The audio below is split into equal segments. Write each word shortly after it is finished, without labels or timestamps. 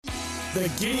The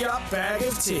Giddy Up Bag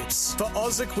of Tips for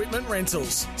Oz Equipment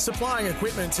Rentals. Supplying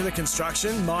equipment to the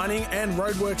construction, mining and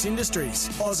roadworks industries.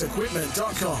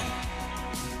 OzEquipment.com.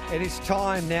 It is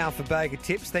time now for Bag of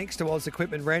Tips, thanks to Oz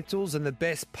Equipment Rentals and the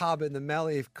best pub in the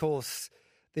Mallee, of course,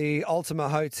 the Ultima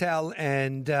Hotel,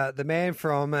 and the man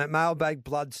from Mailbag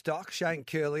Bloodstock, Shane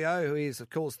Curlio, who is, of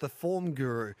course, the form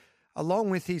guru, along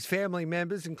with his family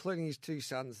members, including his two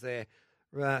sons there,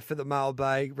 for the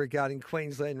Mailbag regarding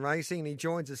Queensland racing. And he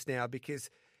joins us now because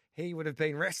he would have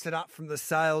been rested up from the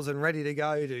sales and ready to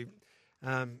go to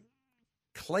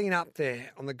clean up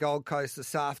there on the Gold Coast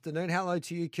this afternoon. Hello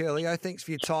to you, Curlio. Thanks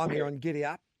for your time here on Giddy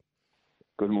Up.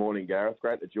 Good morning, Gareth.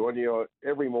 Great to join you.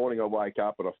 Every morning I wake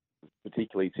up, and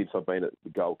particularly since I've been at the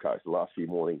Gold Coast the last few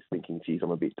mornings, thinking, geez,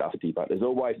 I'm a bit dusty. But there's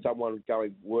always someone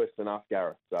going worse than us,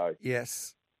 Gareth. So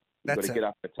yes, you've got to get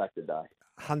up and attack the day.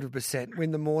 100%.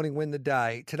 Win the morning, win the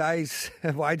day. Today's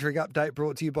wagering update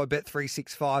brought to you by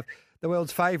Bet365, the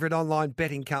world's favourite online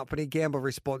betting company. Gamble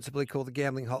responsibly. Call the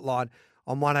gambling hotline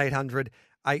on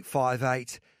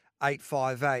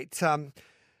 1-800-858-858.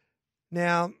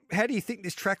 Now, how do you think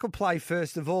this track will play,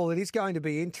 first of all? It is going to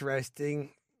be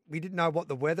interesting. We didn't know what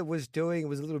the weather was doing. It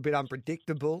was a little bit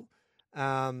unpredictable.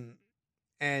 And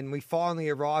we finally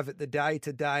arrive at the day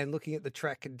today, and looking at the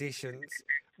track conditions,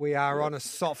 we are on a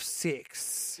soft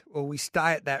 6. Will we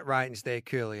stay at that range there,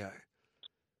 Curlio?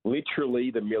 Literally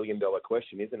the million-dollar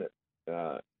question, isn't it?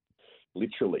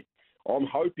 Literally. I'm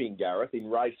hoping, Gareth,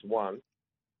 in race 1,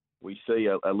 we see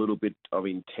a little bit of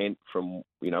intent from,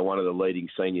 one of the leading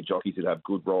senior jockeys that have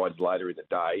good rides later in the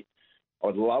day.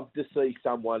 I'd love to see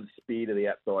someone spear to the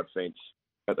outside fence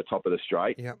at the top of the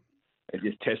straight and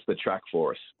just test the track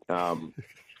for us.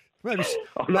 Maybe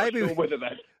I'm not sure whether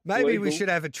that's maybe legal. we should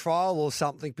have a trial or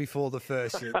something before the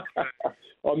first year.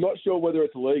 I'm not sure whether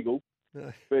it's legal,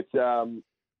 but it's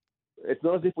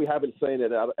not as if we haven't seen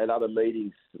it at other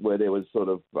meetings where there was sort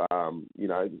of,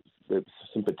 there's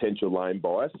some potential lane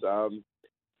bias.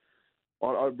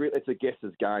 It's a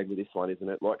guesser's game with this one, isn't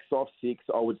it? Like soft 6,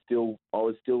 I would still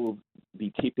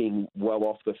be tipping well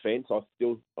off the fence. I'm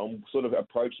sort of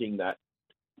approaching that.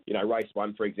 Race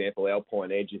 1, for example,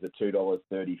 Alpine Edge is a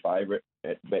 $2.30 favourite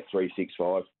at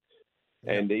Bet365,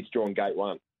 and it's drawn gate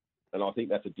 1, and I think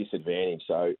that's a disadvantage.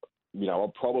 So,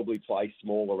 I'll probably play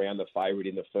small around the favourite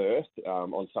in the first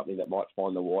on something that might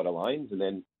find the wider lanes, and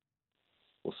then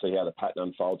we'll see how the pattern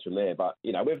unfolds from there. But,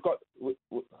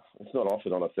 it's not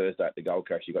often on a Thursday at the Gold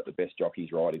Coast you've got the best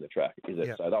jockeys riding the track, is it?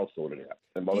 Yep. So they'll sort it out.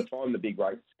 And by the time the big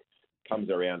race comes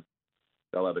around,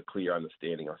 they'll have a clear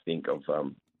understanding, I think, of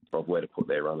where to put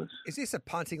their runners. Is this a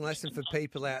punting lesson for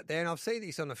people out there? And I've seen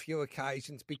this on a few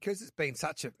occasions because it's been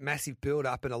such a massive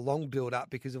build-up and a long build-up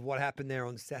because of what happened there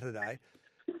on Saturday.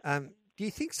 Do you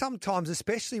think sometimes,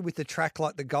 especially with a track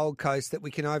like the Gold Coast, that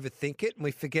we can overthink it and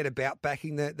we forget about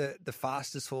backing the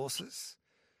fastest horses?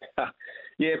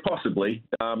 Yeah, possibly.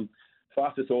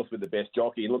 Fastest horse with the best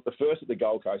jockey. And look, the first at the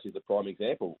Gold Coast is a prime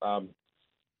example.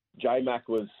 J-Mac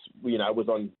was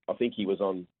on, I think he was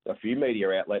on a few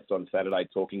media outlets on Saturday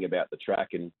talking about the track,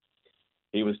 and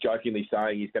he was jokingly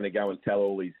saying he's going to go and tell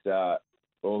all his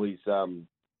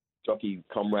jockey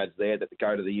comrades there that to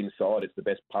go to the inside, it's the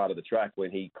best part of the track, when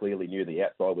he clearly knew the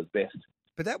outside was best.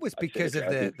 But that was because of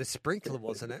the sprinkler,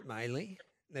 wasn't it, mainly?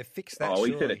 They fixed that. Oh,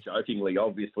 he said it jokingly,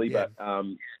 obviously, but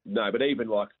no. But even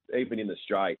in the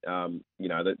straight,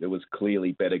 that there was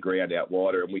clearly better ground out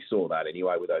wider, and we saw that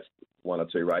anyway with those 1 or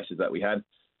 2 races that we had.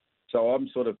 So I'm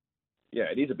sort of,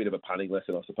 it is a bit of a punting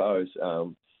lesson, I suppose.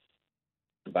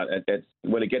 But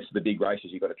when it gets to the big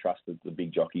races, you've got to trust the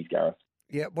big jockeys, Gareth.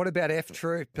 Yeah. What about F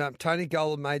Troop? Tony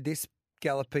Gollan made this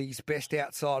Gallop his best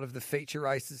outside of the feature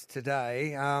races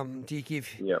today. Do you give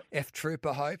F Troop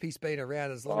a hope? He's been around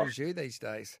as long as you these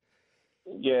days.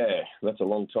 Yeah, that's a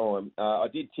long time. I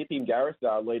did tip him, Gareth,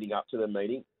 leading up to the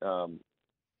meeting, and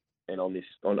on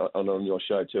your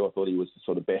show too. I thought he was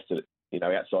sort of best at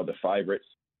outside the favourites.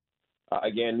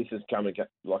 Again, this is coming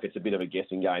like it's a bit of a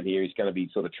guessing game here. He's going to be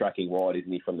sort of tracking wide,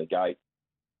 isn't he, from the gate?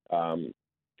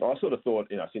 I sort of thought,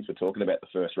 since we're talking about the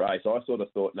first race, I sort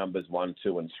of thought numbers 1,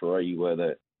 2, and 3 were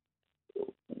the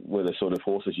sort of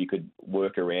horses you could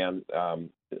work around.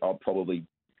 I'll probably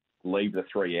leave the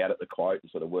 3 out at the quote and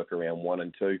sort of work around 1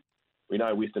 and 2. We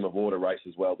know Wisdom of Water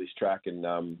races well this track, and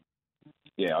I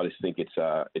just think it's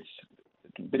a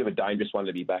bit of a dangerous one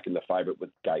to be back in the favourite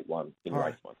with gate 1 in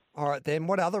race 1. All right, then.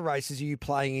 What other races are you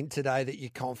playing in today that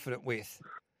you're confident with?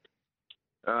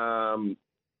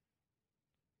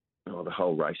 The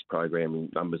whole race program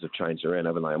numbers have changed around,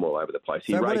 haven't they? I'm all over the place.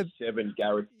 So race 7,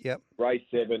 Gareth. Yep. Race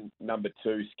 7, number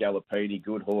 2, Scalapini.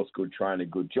 Good horse, good trainer,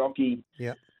 good jockey.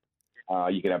 Yep.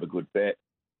 You could have a good bet.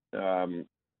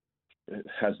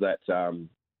 has that has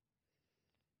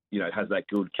that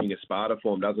good King of Sparta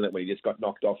form, doesn't it? When he just got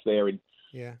knocked off there at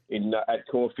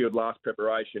Caulfield last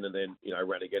preparation, and then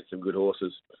ran against some good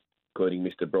horses, including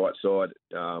Mr. Brightside,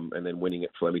 and then winning at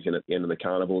Flemington at the end of the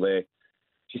carnival there.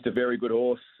 Just a very good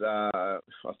horse. I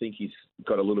think he's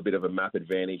got a little bit of a map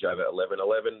advantage over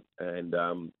 11-11, and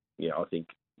I think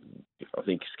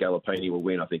Scalapini will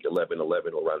win. I think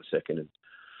 11-11 will run second, and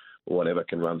whatever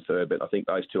can run third. But I think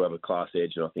those two have a class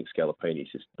edge, and I think Scalapini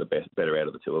is just the better out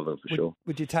of the two of them for sure.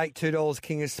 Would you take $2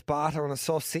 King of Sparta on a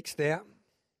soft six now?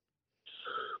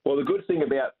 Well, the good thing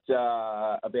about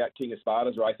King of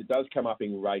Sparta's race, it does come up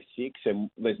in race 6, and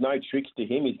there's no tricks to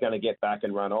him. He's going to get back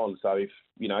and run on. So if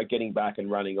getting back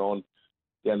and running on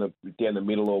down the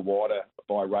middle or wider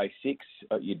by race 6,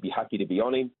 you'd be happy to be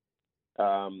on him.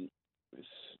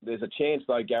 There's a chance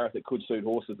though, Gareth, it could suit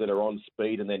horses that are on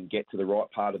speed and then get to the right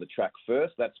part of the track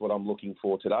first. That's what I'm looking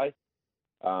for today.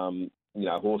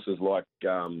 Horses like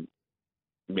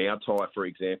Mautai, for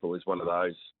example, is one of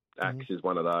those. Axe is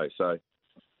one of those. So.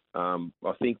 I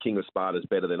think King of Sparta is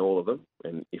better than all of them,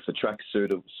 and if the track's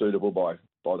suitable by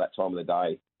that time of the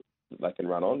day, they can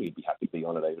run on. You'd be happy to be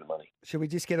on at even money. Should we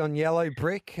just get on Yellow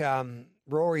Brick?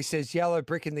 Rory says Yellow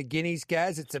Brick in the Guineas,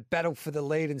 Gaz. It's a battle for the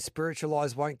lead, and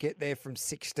Spiritualise won't get there from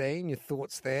 16. Your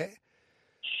thoughts there?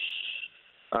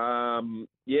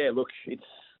 Look,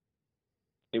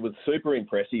 it was super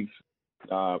impressive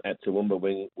at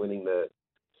Toowoomba winning the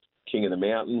King of the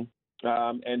Mountain.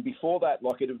 And before that,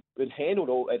 it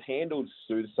handled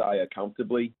Soothsayer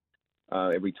comfortably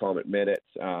every time it met it.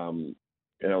 It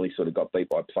only sort of got beat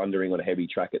by Plundering on a heavy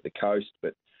track at the coast,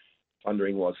 but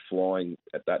Plundering was flying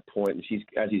at that point. And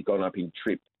as he's gone up in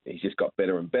trip, he's just got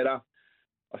better and better.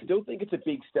 I still think it's a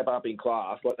big step up in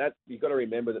class. Like that, you've got to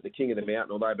remember that the King of the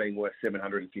Mountain, although being worth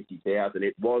 $750,000,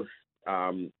 it was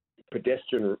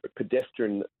pedestrian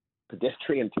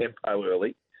tempo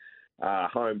early.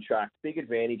 Home track, big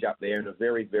advantage up there in a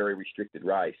very, very restricted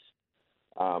race.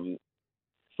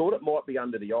 Thought it might be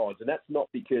under the odds, and that's not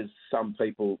because some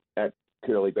people at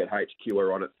Curly Bet HQ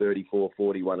are on at 34,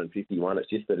 41 and 51.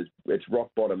 It's just that it's rock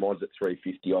bottom odds at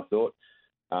 350, I thought.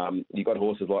 You've got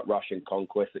horses like Russian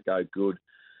Conquest that go good.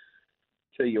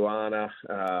 Tijuana,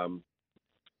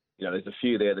 there's a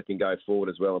few there that can go forward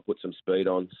as well and put some speed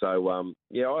on. So, I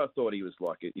thought he was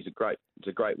it's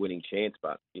a great winning chance,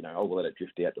 but, I'll let it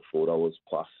drift out to $4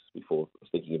 plus before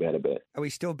thinking about a bet. Are we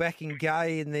still backing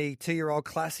Gay in the 2-year-old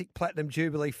Classic, Platinum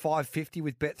Jubilee $550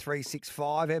 with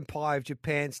Bet365, Empire of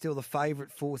Japan still the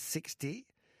favourite $460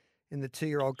 in the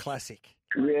 2-year-old Classic?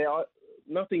 Yeah,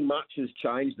 nothing much has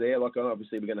changed there.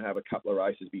 Obviously we're going to have a couple of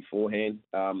races beforehand.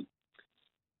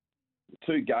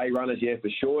 Two Gay runners, for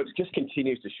sure. It just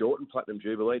continues to shorten Platinum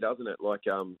Jubilee, doesn't it?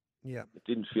 It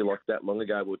didn't feel like that long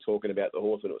ago we were talking about the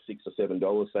horse when it was $6 or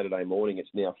 $7 Saturday morning. It's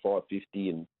now $5.50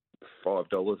 and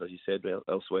 $5, as you said,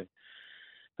 elsewhere.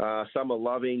 Summer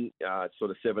Loving,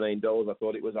 sort of $17. I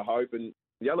thought it was a hope. And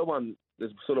the other one,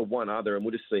 there's sort of one other, and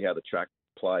we'll just see how the track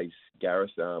plays,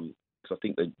 Gareth, because I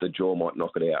think the draw might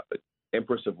knock it out. But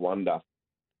Empress of Wonder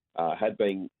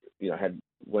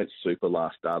went super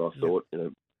last start, I thought,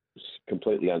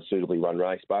 completely unsuitably run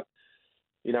race. But,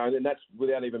 and that's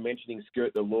without even mentioning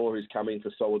Skirt the Law, who's come in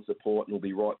for solid support and will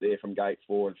be right there from gate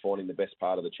 4 and finding the best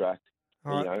part of the track,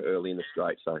 early in the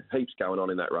straight. So heaps going on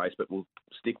in that race, but we'll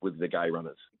stick with the Gay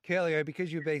runners. Curlio,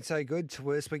 because you've been so good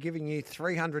to us, we're giving you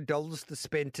 $300 to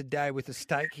spend today with a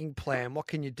staking plan. What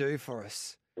can you do for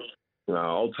us?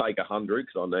 I'll take 100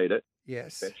 because I need it.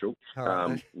 Yes. Petrol. All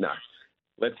right. No.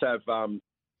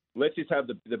 Let's just have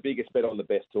the biggest bet on the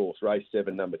best horse, race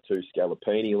 7, number 2,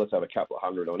 Scalapini. Let's have a couple of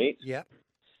hundred on it. Yep.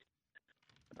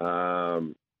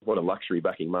 What a luxury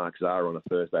backing Mark Zahra on a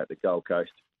Thursday at the Gold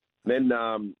Coast. Then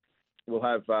we'll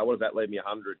have what does that leave me?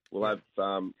 100. We'll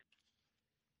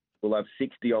have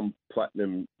 60 on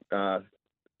Platinum,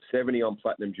 70 on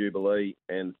Platinum Jubilee,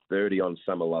 and 30 on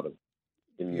Summer Lovin'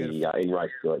 in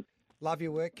race 3. Love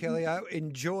your work, Kellyo.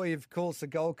 Enjoy, of course, the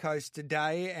Gold Coast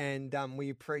today, and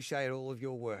we appreciate all of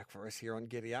your work for us here on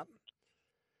Giddy Up.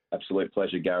 Absolute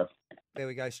pleasure, Gareth. There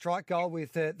we go. Strike gold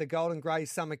with the Golden Grey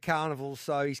Summer Carnival.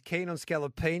 So he's keen on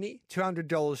Scalapini.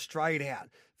 $200 straight out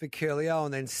for Curlio,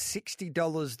 and then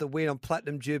 $60 the win on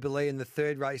Platinum Jubilee in the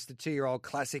third race, the 2-year-old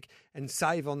Classic, and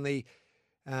save on the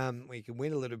you can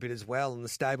win a little bit as well on the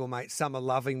stablemate Summer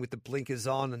Loving with the blinkers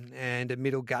on and a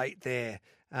middle gate there.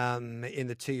 In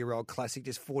the 2-year-old Classic,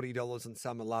 just $40 on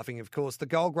Summer Loving. Of course, the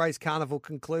Gold Race Carnival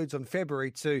concludes on February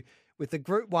 2 with the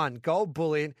Group 1 Gold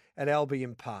Bullion at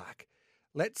Albion Park.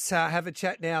 Let's have a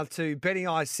chat now to Benny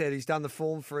Iset, who's done the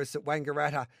form for us at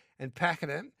Wangaratta and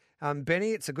Pakenham.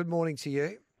 Benny, it's a good morning to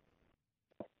you.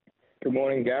 Good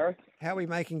morning, Gareth. How are we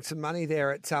making some money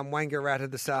there at Wangaratta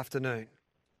this afternoon?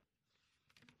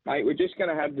 Mate, we're just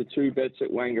going to have the 2 bets at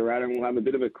Wangaratta, and we'll have a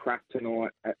bit of a crack tonight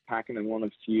at Pakenham on a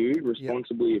few,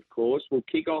 responsibly, of course. We'll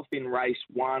kick off in race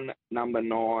 1, number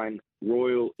 9,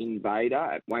 Royal Invader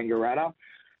at Wangaratta.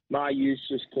 Mar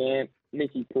Eustace Camp,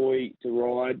 Nikki Poi to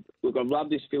ride. Look, I love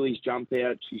this filly's jump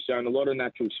out. She's shown a lot of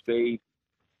natural speed.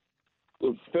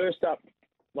 Look, first up,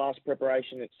 last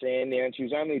preparation at Sandown, she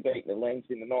was only beaten a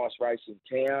length in the nice race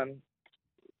in town.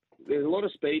 There's a lot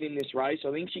of speed in this race.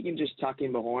 I think she can just tuck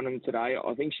in behind them today.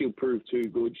 I think she'll prove too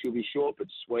good. She'll be short but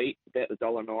sweet, about the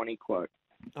 $1.90 quote.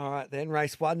 All right, then.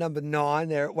 Race 1, number 9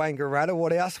 there at Wangaratta.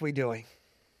 What else are we doing?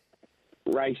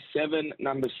 Race 7,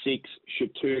 number 6,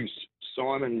 Chartreuse,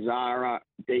 Simon Zara,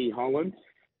 D. Holland.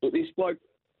 But this bloke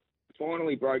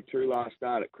finally broke through last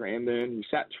start at Cranbourne. He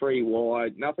sat 3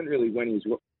 wide. Nothing really went his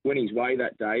way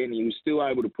that day, and he was still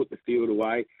able to put the field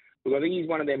away. Look, I think he's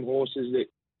one of them horses that,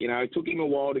 you know, it took him a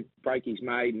while to break his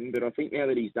maiden, but I think now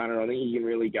that he's done it, I think he can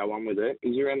really go on with it.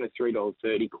 He's around the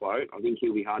 $3.30 quote. I think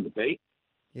he'll be hard to beat.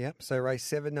 Yep, so race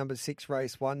 7, number 6,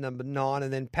 race 1, number 9,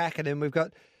 and then Pakenham. We've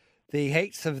got the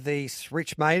heats of the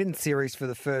Rich Maiden Series for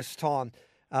the first time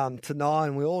tonight,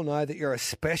 and we all know that you're a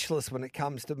specialist when it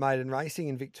comes to maiden racing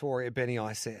in Victoria, Benny,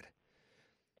 I said.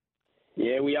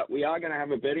 Yeah, we are going to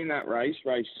have a bet in that race,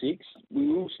 race 6. We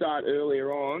will start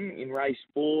earlier on in race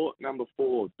 4, number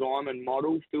 4, Diamond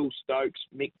Model, Phil Stokes,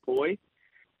 Mick Poi.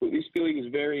 But this filly was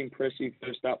very impressive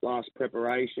first up last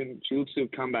preparation. She looks to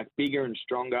have come back bigger and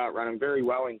stronger, running very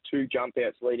well in 2 jump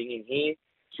outs leading in here.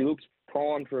 She looks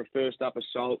primed for a first up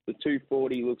assault. The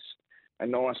 240 looks a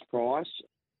nice price.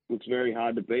 Looks very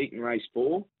hard to beat in race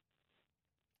 4.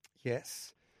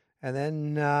 Yes. And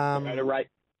then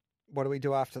what do we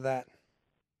do after that?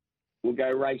 We'll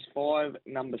go race 5,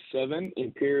 number 7,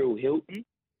 Imperial Hilton,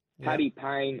 Paddy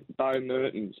Payne, Bo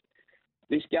Mertens.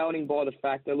 This gelding by the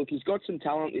factor. Look, he's got some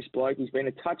talent, this bloke. He's been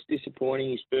a touch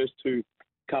disappointing his first 2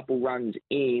 couple runs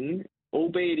in,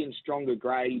 albeit in stronger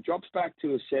grade. He drops back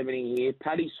to a 70 here.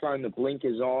 Paddy's thrown the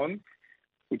blinkers on,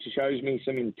 which shows me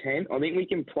some intent. I think we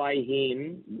can play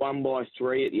him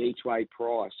 1/3 at the each-way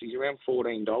price. He's around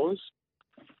 $14.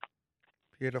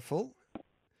 Beautiful.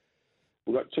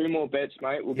 We've got 2 more bets,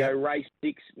 mate. We'll go race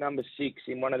 6, number 6,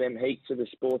 in one of them heats of the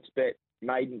Sportsbet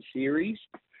Maiden Series.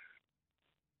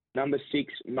 Number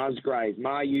 6, Musgrave.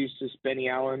 Mar Eustace, Benny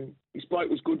Allen. This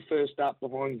bloke was good first up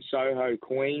behind Soho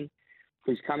Queen.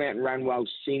 He's come out and run well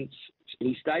since.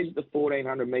 He stays at the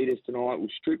 1,400 metres tonight. Will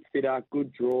strip fitter,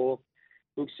 good draw.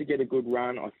 Looks to get a good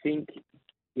run. I think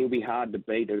he'll be hard to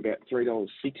beat at about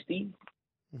 $3.60.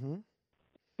 Mm-hmm.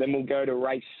 Then we'll go to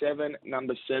race 7,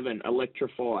 number 7,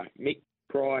 Electrify. Mick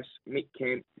Price, Mick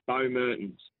Kent, Bo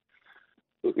Mertens.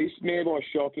 Look, this mare by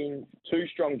Shocking, 2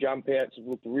 strong jump outs, have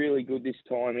looked really good this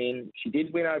time in. She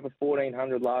did win over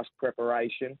 1,400 last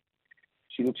preparation.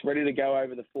 She looks ready to go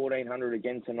over the 1,400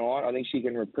 again tonight. I think she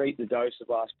can repeat the dose of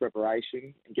last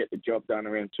preparation and get the job done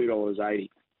around $2.80.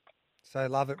 So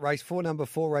love it. Race 4, number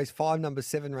 4, race 5, number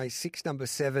 7, race 6, number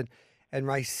 7, and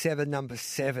race 7, number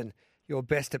 7. Your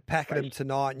best at Pakenham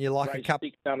tonight, and you like a couple.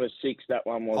 6, number 6, that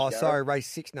one was. Oh, sorry, race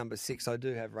 6, number 6. I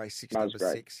do have race 6, Musgrave.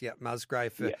 number 6. Yep,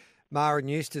 Musgrave for Mara and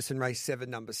Eustace, and race 7,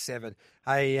 number 7.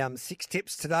 Hey, 6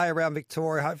 tips today around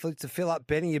Victoria. Hopefully to fill up.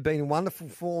 Benny, you've been in wonderful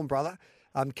form, brother.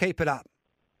 Keep it up.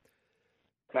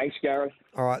 Thanks, Gareth.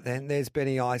 All right, then. There's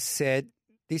Benny. I said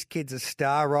this kid's a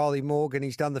star, Riley Morgan.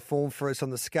 He's done the form for us on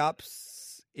the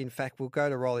Scups. In fact, we'll go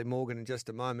to Riley Morgan in just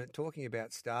a moment. Talking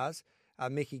about stars.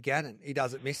 Mickey Gannon, he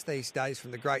doesn't miss these days from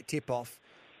the great tip-off.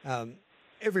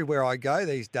 Everywhere I go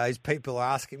these days, people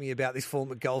are asking me about this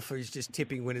former golfer who's just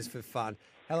tipping winners for fun.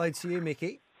 Hello to you,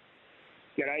 Mickey.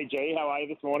 G'day, G. How are you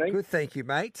this morning? Good, thank you,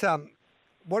 mate.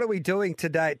 What are we doing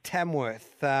today at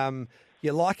Tamworth?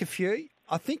 You like a few?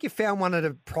 I think you found one at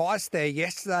a price there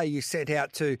yesterday you sent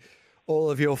out to all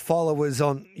of your followers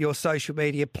on your social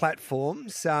media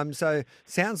platforms. So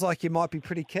sounds like you might be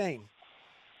pretty keen.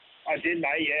 I did,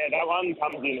 mate. Yeah, that one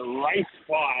comes in race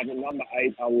 5 and number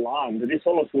 8, Alarm. But this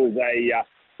horse was a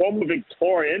former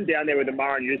Victorian down there with the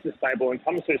Murray and Eustace stable and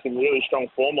comes through some really strong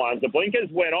form lines. The blinkers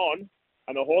went on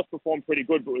and the horse performed pretty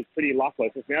good, but was pretty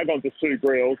luckless. It's now gone to Sue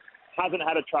Grills. Hasn't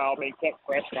had a trail, been kept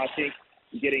fresh, and I think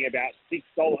you're getting about $6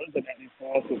 and that this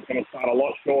horse is going to start a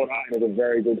lot shorter and with a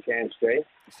very good chance, G.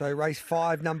 So race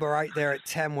 5, number 8 there at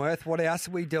Tamworth. What else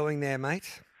are we doing there,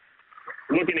 mate?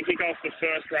 Looking to kick off the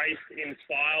first race in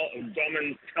style of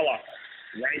Domin Teller.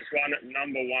 Race 1,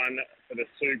 number 1 for the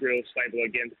Sue Grills stable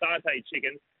against Satay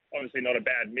Chicken. Obviously not a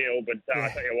bad meal, but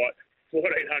I tell you what,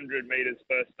 1,400 metres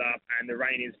first up, and the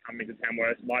rain is coming to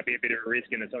Tamworth. Might be a bit of a risk,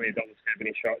 and it's only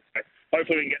 $1.70 shot. So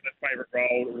hopefully we can get the favourite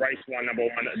role, race 1, number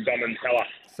 1, Dom and Teller.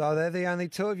 So they're the only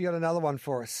two. Have you got another one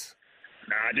for us?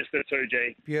 Nah, just the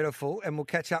 2G. Beautiful. And we'll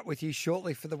catch up with you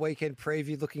shortly for the weekend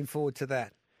preview. Looking forward to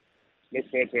that. Look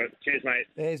forward to it. Cheers, mate.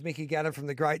 There's Mickey Gannon from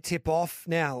the Great Tip Off.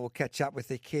 Now we'll catch up with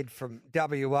the kid from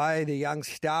WA, the young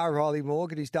star, Riley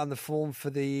Morgan, who's done the form for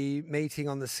the meeting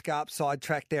on the Scarp side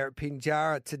track there at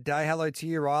Pinjarra today. Hello to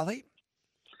you, Riley.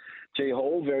 G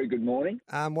Hall, very good morning.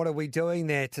 What are we doing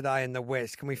there today in the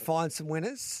West? Can we find some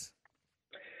winners?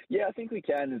 Yeah, I think we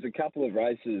can. There's a couple of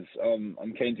races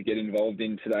I'm keen to get involved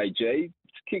in today, G.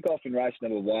 Kick off in race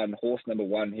number 1, horse number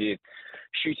 1 here.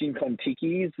 Shooting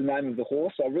Contiki is the name of the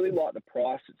horse. I really like the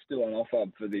price. It's still on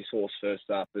offer for this horse first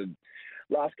up. And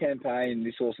last campaign,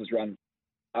 this horse has run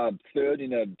third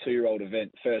in a 2-year-old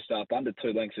event first up, under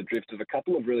 2 lengths adrift of a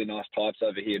couple of really nice types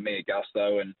over here, Mia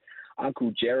Gusto and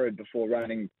Uncle Jared, before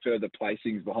running further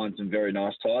placings behind some very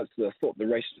nice types. So I thought the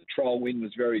race trial win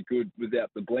was very good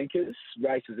without the blinkers.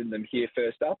 Races in them here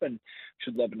first up and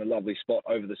should lob in a lovely spot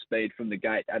over the speed from the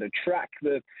gate at a track.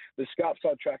 The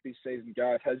Scarpside track this season,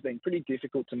 Gareth, has been pretty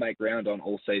difficult to make ground on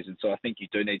all season. So I think you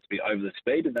do need to be over the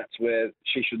speed, and that's where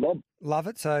she should lob. Love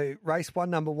it. So race 1,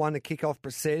 number 1 to kick off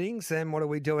proceedings. And what are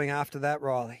we doing after that,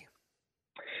 Riley?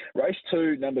 Race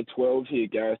 2, number 12 here,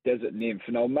 Gareth, Desert Nymph,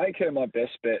 and I'll make her my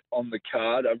best bet on the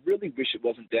card. I really wish it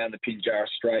wasn't down the Pinjarra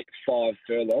Straight 5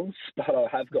 furlongs, but I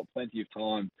have got plenty of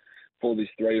time for this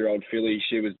 3-year-old filly.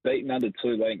 She was beaten under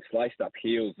 2 lengths, laced up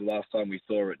heels the last time we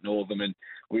saw her at Northam, and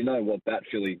we know what that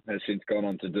filly has since gone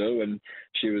on to do, and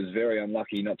she was very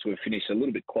unlucky not to have finished a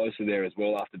little bit closer there as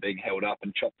well after being held up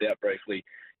and chopped out briefly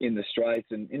in the straights.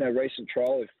 And in her recent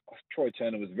trial, if Troy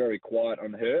Turner was very quiet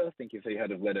on her, I think if he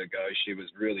had have let her go, she was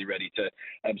really ready to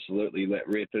absolutely let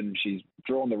rip, and she's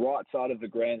drawn the right side of the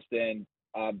grandstand,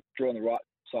 drawn the right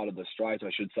side of the straight,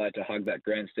 I should say, to hug that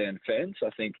grandstand fence.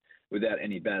 I think without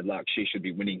any bad luck, she should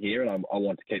be winning here, and I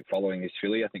want to keep following this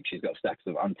filly. I think she's got stacks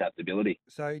of untapped ability.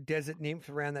 So Desert Nymph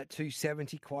around that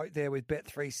 270 quote there with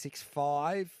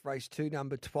Bet365, race 2,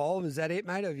 number 12. Is that it,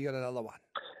 mate, or have you got another one?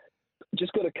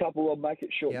 Just got a couple. I'll make it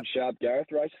short and sharp, Gareth.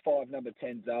 Race 5, number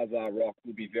 10, Zaza Rock,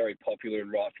 will be very popular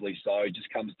and rightfully so. Just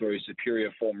comes through superior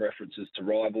form references to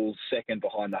rivals, second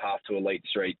behind the half to Elite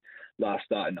Street last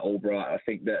start in Albright. I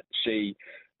think that she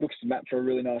looks to map for a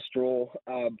really nice draw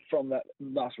from that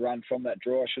nice run from that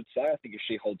draw, I should say. I think if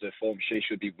she holds her form, she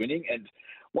should be winning. And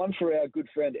one for our good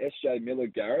friend SJ Miller,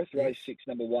 Gareth, race 6,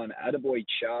 number 1, Attaboy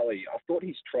Charlie. I thought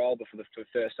his trial before the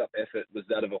first up effort was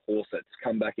that of a horse that's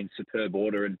come back in superb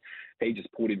order, and he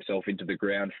just pulled himself into the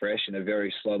ground fresh in a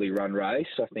very slowly run race.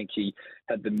 I think he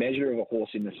had the measure of a horse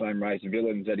in the same race,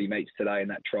 Villains, that he meets today in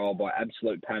that trial by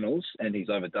absolute panels, and he's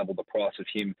over double the price of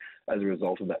him as a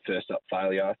result of that first up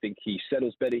failure. I think he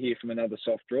settles better here from another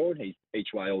soft draw, and he's each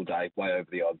way all day, way over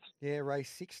the odds. Yeah,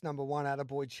 race 6, number 1,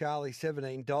 Attaboy Charlie,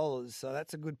 $17. So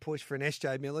that's a good push for an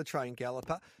SJ Miller trained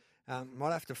galloper.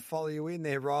 Might have to follow you in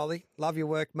there, Riley. Love your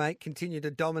work, mate. Continue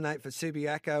to dominate for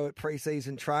Subiaco at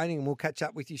pre-season training, and we'll catch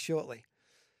up with you shortly.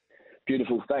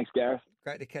 Beautiful. Thanks, Gareth.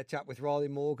 Great to catch up with Riley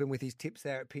Morgan with his tips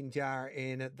there at Pinjarra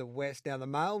in the West. Now, the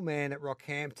mailman at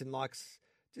Rockhampton likes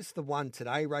just the one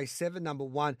today. Race 7, number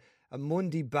 1,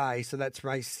 Amundi Bay. So that's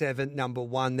race 7, number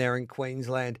 1 there in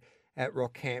Queensland at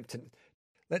Rockhampton.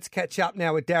 Let's catch up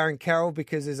now with Darren Carroll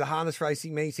because there's a harness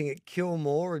racing meeting at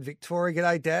Kilmore in Victoria.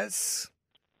 G'day, Daz.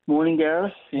 Morning,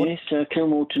 Gareth. Yes,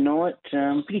 Kilmore tonight.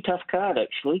 Pretty tough card,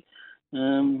 actually.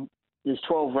 There's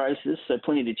 12 races, so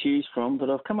plenty to choose from. But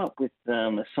I've come up with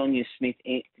a Sonia Smith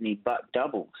Anthony Butt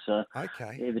double. So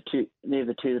okay, they're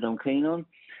the two that I'm keen on.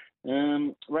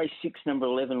 Race 6, number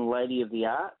 11, Lady of the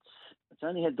Arts. It's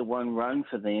only had the one run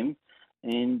for them,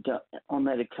 and on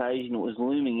that occasion it was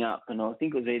looming up, and I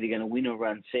think it was either going to win or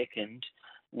run second,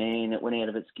 and it went out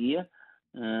of its gear.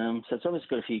 So it's obviously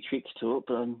got a few tricks to it,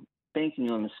 but I'm banking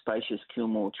on the spacious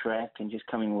Kilmore track and just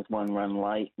coming with one run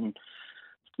late, and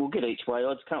we'll get each way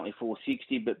odds, currently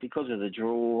 460, but because of the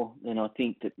draw, then I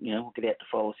think that, we'll get out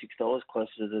to $5 or $6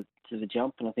 closer to the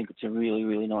jump, and I think it's a really,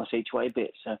 really nice each way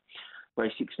bet. So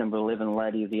race 6, number 11,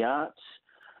 Lady of the Arts.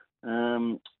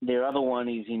 Their other one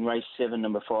is in race 7,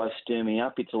 number 5, Stir Me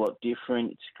Up. It's a lot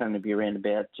different. It's going to be around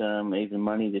about even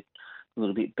money, that a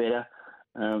little bit better.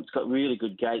 It's got really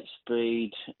good gate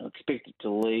speed. I expect it to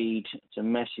lead. It's a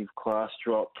massive class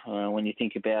drop when you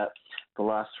think about the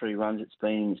last 3 runs it's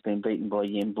been. It's been beaten by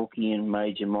Yambuki and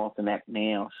Major Moth and Act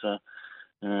Now. So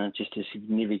just a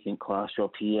significant class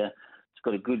drop here. It's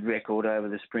got a good record over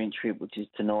the sprint trip, which is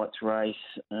tonight's race,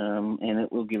 and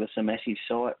it will give us a massive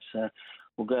sight. So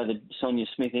we'll go to Sonia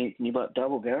Smith Anthony Butt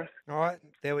double, Gareth. All right,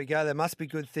 there we go. There must be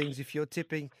good things if you're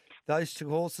tipping those two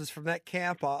horses from that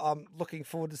camp. I'm looking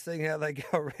forward to seeing how they go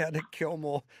around at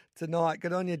Kilmore tonight.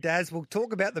 Good on you, Daz. We'll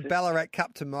talk about the Ballarat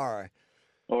Cup tomorrow.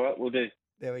 All right, we'll do.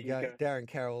 There we go. Darren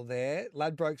Carroll there.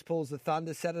 Ladbrokes Pulls the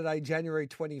Thunder, Saturday, January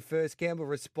 21st. Gamble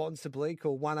responsibly.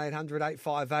 Call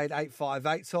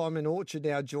 1-800-858-858. Simon Orchard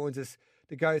now joins us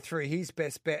to go through his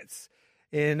best bets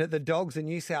in the Dogs in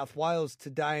New South Wales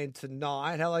today and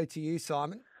tonight. Hello to you,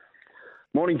 Simon.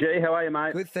 Morning, G. How are you,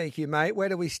 mate? Good, thank you, mate. Where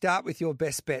do we start with your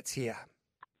best bets here?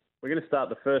 We're going to start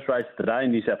the first race today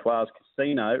in New South Wales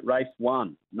Casino, race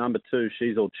 1, number 2,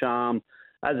 She's All Charm.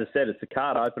 As I said, it's a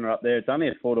card opener up there. It's only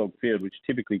a 4-dog field, which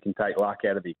typically can take luck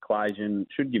out of the equation.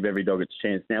 Should give every dog its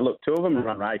chance. Now, look, 2 of them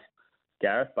run race,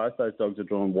 Gareth. Both those dogs are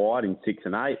drawn wide in 6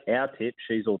 and 8. Our tip,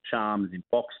 She's All Charm, is in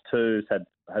box 2,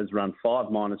 has run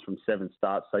 5 minors from 7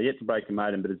 starts, so yet to break a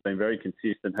maiden, but has been very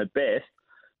consistent. Her best,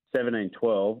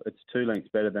 17-12. It's 2 lengths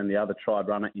better than the other tried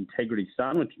runner, Integrity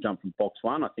Sun, which jumped from box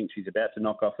 1. I think she's about to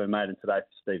knock off her maiden today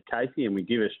for Steve Casey, and we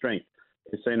give her strength.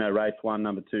 Casino race 1,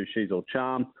 number 2, She's All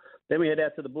Charm. Then we head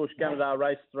out to the bush, Gunnedah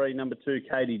race 3, number 2,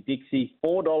 Katie Dixie.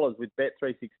 $4 with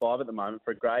Bet365 at the moment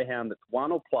for a greyhound that's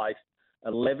won or placed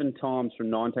 11 times from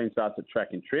 19 starts at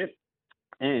track and trip,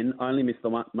 and only missed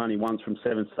the money once from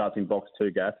 7 starts in box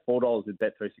 2, Gath. $4 with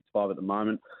Bet365 at the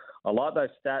moment. I like those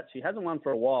stats. She hasn't won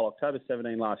for a while. October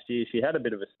 17 last year, she had a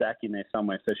bit of a stack in there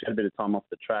somewhere, so she had a bit of time off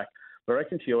the track. But I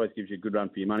reckon she always gives you a good run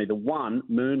for your money. The 1,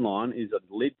 Moonline, is a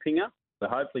lid pinger. So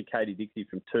hopefully Katie Dixie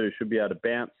from 2 should be able to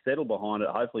bounce, settle behind it,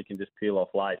 hopefully can just peel off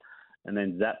late and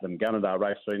then zap them. Gunnedah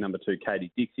race 3, number 2,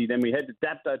 Katie Dixie. Then we head to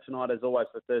Dapto tonight, as always,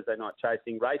 for Thursday night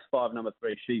chasing. Race 5, number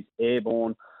 3, She's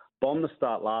Airborne. Bombed the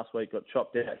start last week, got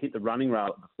chopped out, hit the running rail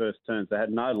at the first turns. They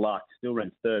had no luck, still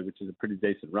ran 3rd, which is a pretty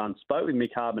decent run. Spoke with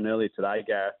Mick Harbin earlier today,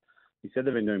 Gareth. He said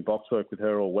they've been doing box work with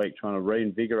her all week, trying to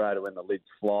reinvigorate her when the lids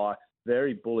fly.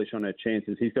 Very bullish on her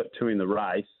chances. He's got 2 in the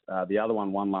race. The other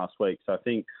one won last week. So I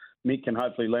think Mick can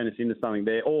hopefully lean us into something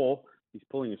there, or he's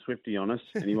pulling a Swifty on us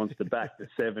and he wants to back the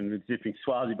 7 with Zipping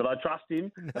Swazi. But I trust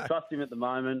him. No. I trust him at the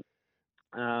moment,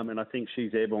 and I think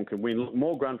She's Airborne can win. Look,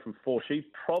 more grunt from 4. She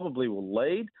probably will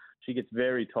lead. She gets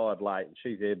very tired late, and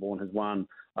She's Airborne has won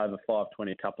over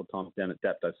 5.20 a couple of times down at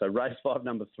Dapto. So race 5,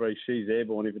 number 3, She's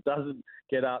Airborne. If it doesn't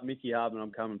get up, Mickey Harbin,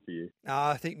 I'm coming for you.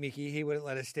 I think Mickey, he wouldn't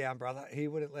let us down, brother. He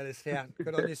wouldn't let us down.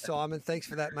 Good on you, Simon. Thanks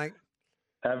for that, mate.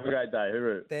 Have a great day.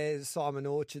 Hooroo. There's Simon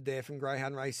Orchard there from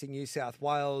Greyhound Racing New South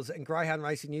Wales. And Greyhound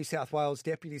Racing New South Wales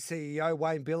Deputy CEO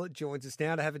Wayne Billett joins us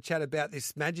now to have a chat about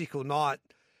this magical night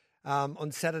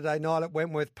on Saturday night at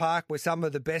Wentworth Park, where some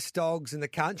of the best dogs in the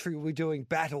country will be doing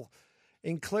battle,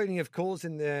 including, of course,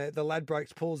 in the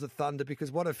Ladbrokes Pulls of Thunder,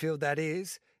 because what a field that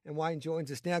is. And Wayne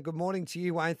joins us now. Good morning to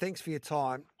you, Wayne. Thanks for your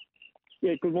time.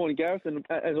 Yeah, good morning, Gareth, and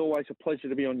as always, a pleasure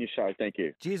to be on your show. Thank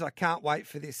you. Geez, I can't wait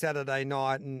for this Saturday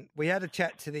night. And we had a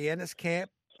chat to the Ennis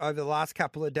camp over the last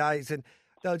couple of days, and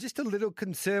they were just a little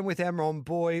concerned with Amron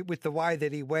Boy with the way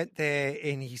that he went there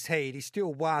in his heat. He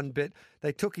still won, but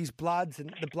they took his bloods,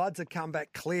 and the bloods have come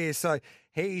back clear, so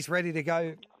he's ready to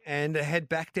go and head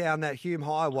back down that Hume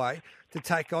Highway to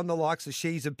take on the likes of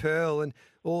She's a Pearl and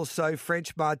also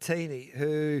French Martini,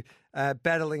 who are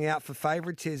battling out for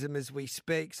favouritism as we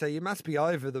speak. So you must be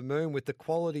over the moon with the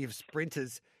quality of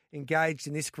sprinters engaged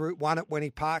in this Group 1 at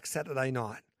Wenny Park Saturday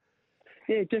night.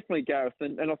 Yeah, definitely, Gareth.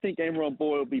 And I think Amron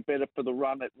Boy will be better for the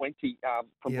run at Wenty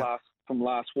from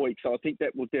last week. So I think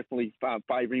that will definitely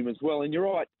favour him as well. And you're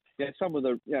right. Some of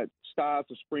the stars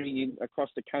are sprinting in across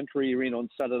the country are in on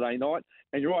Saturday night.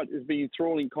 And you're right, it's been an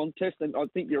enthralling contest. And I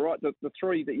think you're right, the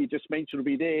 3 that you just mentioned will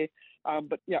be there.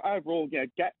 But overall,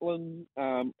 Gatlin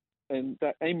and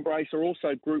Embrace are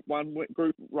also Group 1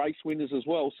 group race winners as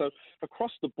well. So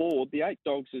across the board, the 8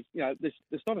 dogs is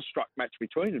there's not a struck match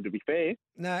between them, to be fair.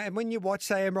 No, and when you watch,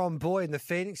 say, Amron Boy in the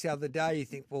Phoenix the other day, you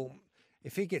think, well,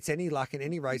 if he gets any luck in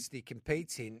any race that he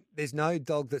competes in, there's no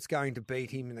dog that's going to beat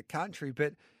him in the country.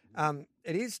 But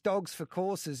it is dogs for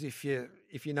courses, if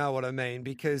you know what I mean,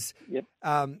 because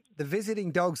the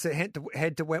visiting dogs that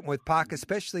head to Wentworth Park,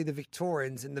 especially the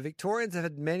Victorians, and the Victorians have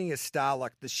had many a star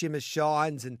like the Shimmer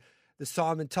Shines and the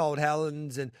Simon Told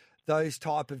Helens and those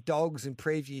type of dogs in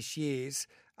previous years.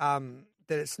 That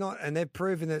it's not, and they've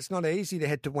proven that it's not easy to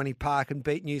head to Wenny Park and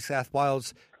beat New South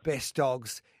Wales' best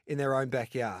dogs in their own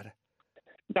backyard.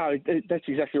 No, that's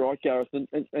exactly right, Gareth.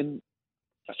 And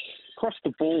across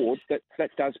the board, that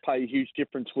does play a huge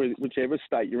difference with whichever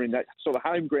state you're in. That sort of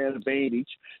home ground advantage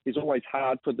is always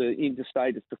hard for the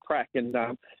interstaters to crack. And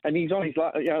he's on his,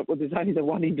 there's only the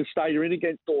one interstater in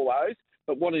against all those,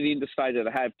 but what an interstater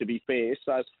to have, to be fair.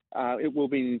 So it will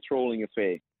be an enthralling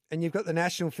affair. And you've got the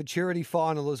National Futurity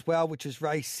Final as well, which is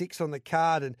race 6 on the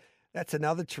card. And That's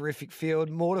another terrific field.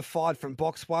 Mortified from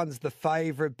box one's the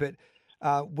favourite, but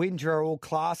Windra All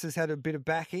Classes had a bit of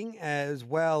backing as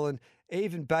well, and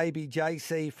even Baby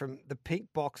JC from the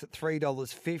pink box at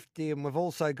 $3.50, and we've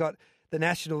also got the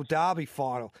National Derby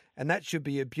final, and that should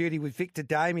be a beauty with Victor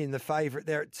Damien, the favourite,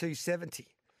 there at $2.70.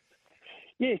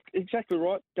 Yeah, exactly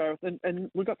right, Gareth.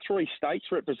 And we've got 3 states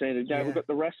represented. You know, We've got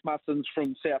the Rasmussens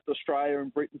from South Australia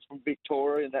and Britons from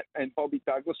Victoria, and Bobby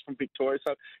Douglas from Victoria.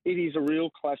 So it is a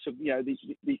real clash of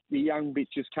the young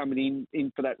bitches coming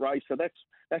in for that race. So that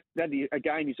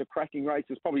again is a cracking race.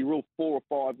 There's probably real 4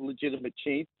 or 5 legitimate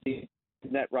chances in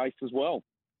that race as well.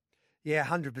 Yeah,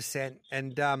 100%.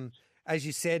 And as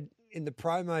you said in the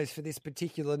promos for this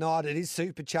particular night, it is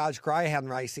supercharged greyhound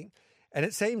racing. And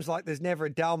it seems like there's never a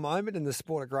dull moment in the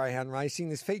sport of greyhound racing.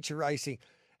 There's feature racing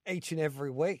each and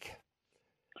every week.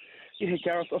 Yeah,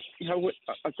 Gareth, a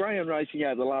greyhound racing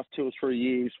over the last 2 or 3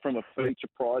 years from a feature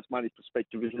prize money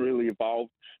perspective has really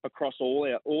evolved across all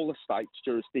the states'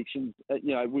 jurisdictions.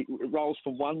 It rolls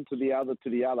from one to the other,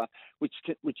 which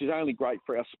is only great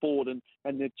for our sport. And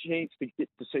the chance to get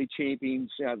to see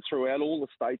champions throughout all the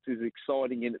states is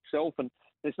exciting in itself. And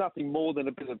there's nothing more than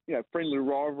a bit of friendly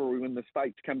rivalry when the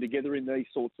states come together in these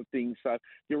sorts of things. So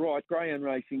you're right, greyhound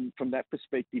racing from that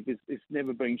perspective is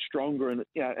never been stronger. And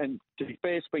and to be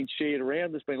fair, it's been shared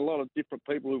around. There's been a lot of different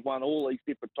people who've won all these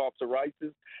different types of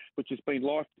races, which has been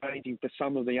life-changing for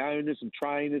some of the owners and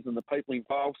trainers and the people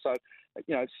involved. So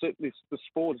certainly the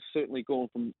sport has certainly gone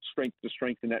from strength to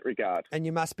strength in that regard. And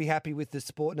you must be happy with the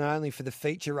sport, not only for the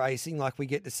feature racing like we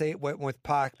get to see at Wentworth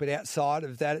Park, but outside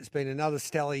of that, it's been another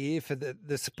stellar year for the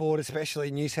sport, especially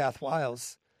in New South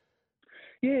Wales.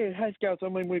 Yeah, it has, Gareth. I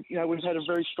mean, we've had a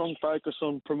very strong focus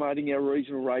on promoting our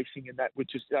regional racing and that,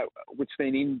 which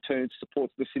then in turn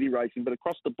supports the city racing. But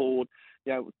across the board,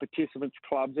 participants,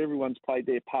 clubs, everyone's played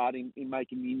their part in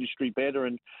making the industry better,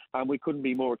 and we couldn't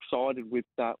be more excited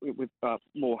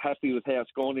more happy with how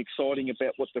it's gone, exciting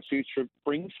about what the future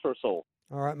brings for us all.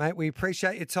 All right, mate. We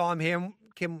appreciate your time here.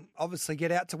 Can obviously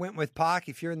get out to Wentworth Park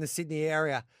if you're in the Sydney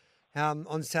area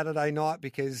on Saturday night,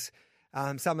 because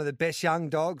some of the best young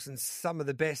dogs and some of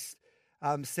the best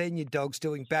senior dogs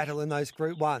doing battle in those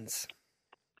Group 1s.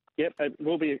 Yep, it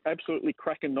will be an absolutely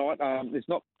cracking night. There's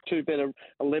not two better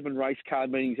 11 race card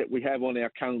meetings that we have on our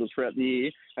calendars throughout the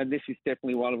year, and this is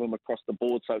definitely one of them across the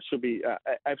board, so it should be an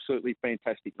absolutely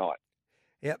fantastic night.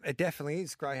 Yep, it definitely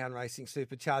is. Greyhound Racing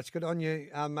Supercharged. Good on you,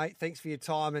 mate. Thanks for your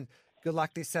time, and good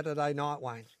luck this Saturday night,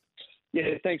 Wayne.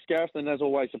 Yeah, thanks, Gareth, and as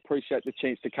always, appreciate the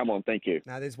chance to come on. Thank you.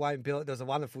 Now, there's Wayne Billett, does a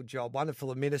wonderful job,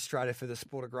 wonderful administrator for the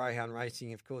sport of greyhound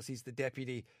racing. Of course, he's the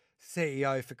Deputy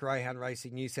CEO for Greyhound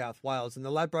Racing New South Wales. And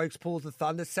the Ladbrokes Pools of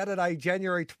Thunder, Saturday,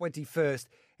 January 21st.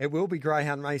 It will be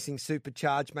Greyhound Racing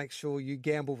Supercharged. Make sure you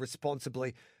gamble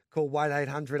responsibly. Call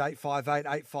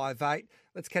 1-800-858-858.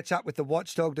 Let's catch up with the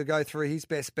Watchdog to go through his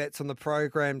best bets on the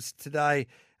programs today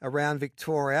around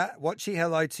Victoria. Watchy,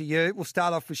 hello to you. We'll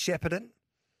start off with Shepparton.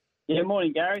 Yeah,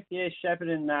 morning, Gareth. Yeah,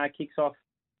 Shepparton kicks off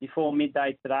before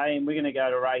midday today, and we're going to go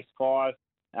to race 5.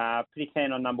 Pretty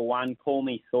keen on number 1, Call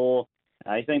Me Thor.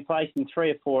 He's been placed in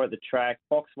 3 or 4 at the track.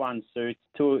 Box 1 suits.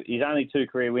 His only 2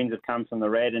 career wins have come from the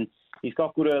red, and he's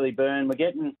got good early burn. We're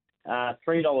getting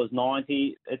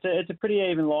 $3.90. It's a pretty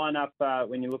even lineup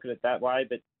when you look at it that way,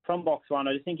 but from box 1,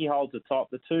 I just think he holds the top.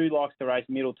 The 2 likes to race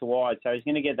middle to wide, so he's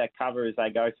going to get that cover as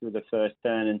they go through the first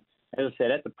turn, and as I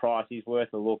said, at the price, he's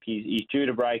worth a look. He's due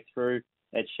to break through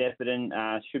at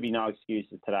Shepparton. Should be no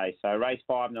excuses today. So race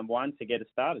 5, number 1, to get us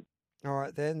started. All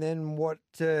right, then what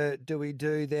do we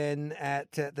do then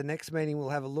at the next meeting we'll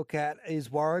have a look at is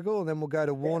Warragul, and then we'll go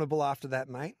to Warrnambool after that,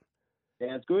 mate.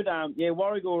 Sounds good.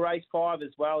 Warragul race 5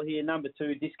 as well here. Number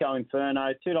 2, Disco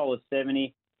Inferno,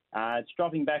 $2.70. It's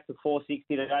dropping back to $4.60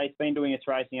 today. It's been doing its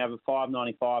racing over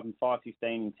 $5.95 and $5.15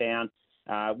 in town.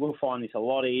 We'll find this a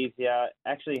lot easier.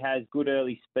 Actually has good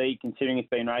early speed considering it's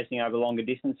been racing over longer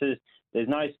distances. There's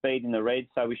no speed in the red,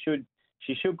 so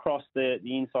she should cross the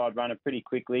inside runner pretty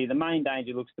quickly. The main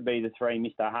danger looks to be the 3,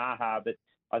 Mr. Ha Ha, but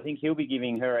I think he'll be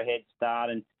giving her a head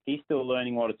start, and he's still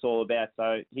learning what it's all about,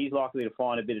 so he's likely to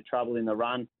find a bit of trouble in the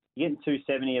run. You're getting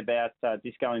 $2.70 about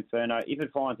Disco Inferno. If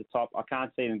it finds the top, I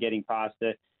can't see them getting past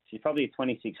her. She's probably a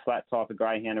 26 flat type of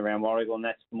greyhound around Warragul, and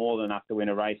that's more than enough to win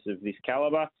a race of this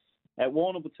calibre. At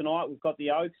Warrnambool tonight, we've got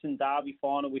the Oaks and Derby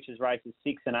final, which is races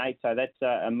 6 and 8, so that's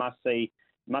a must-see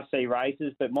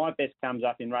races. But my best comes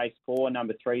up in race 4,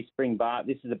 number 3, Spring Bart.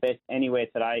 This is the best anywhere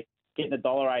today, getting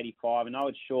 $1.85. I know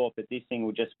it's short, but this thing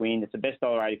will just win. It's the best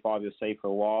 $1.85 you'll see for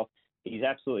a while. He's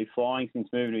absolutely flying since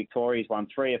moving to Victoria. He's won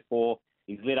 3 or 4.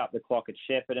 He's lit up the clock at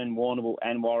Shepparton, Warrnambool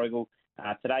and Warragul.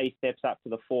 Today he steps up to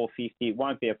the 450. It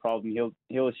won't be a problem.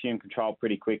 He'll assume control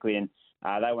pretty quickly, and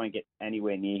they won't get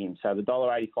anywhere near him. So the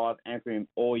 $1.85, anchor him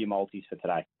all your multis for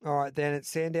today. All right, then it's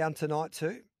Sandown tonight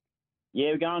too.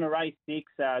 Yeah, we're going to race 6.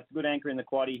 It's a good anchor in the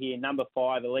quaddie here. Number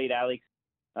 5, Elite Alex.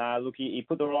 Look, he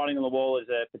put the writing on the wall as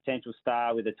a potential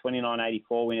star with a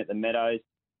 29.84 win at the Meadows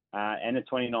and a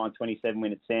 29.27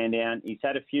 win at Sandown. He's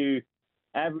had a few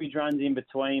average runs in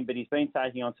between, but he's been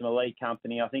taking on some elite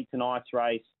company. I think tonight's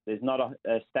race, there's not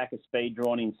a stack of speed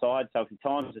drawn inside, so if he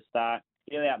times the start,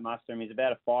 he'll outmuster him. He's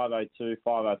about a 5.02,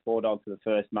 5.04 dog to the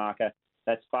first marker.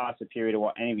 That's far superior to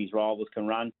what any of his rivals can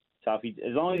run. So as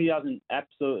long as he doesn't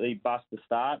absolutely bust the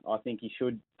start, I think he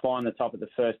should find the top at the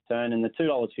first turn, and the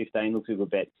 $2.15 looks a good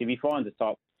bet. If he finds the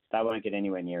top, they won't get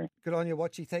anywhere near him. Good on you,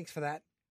 Watchy. Thanks for that.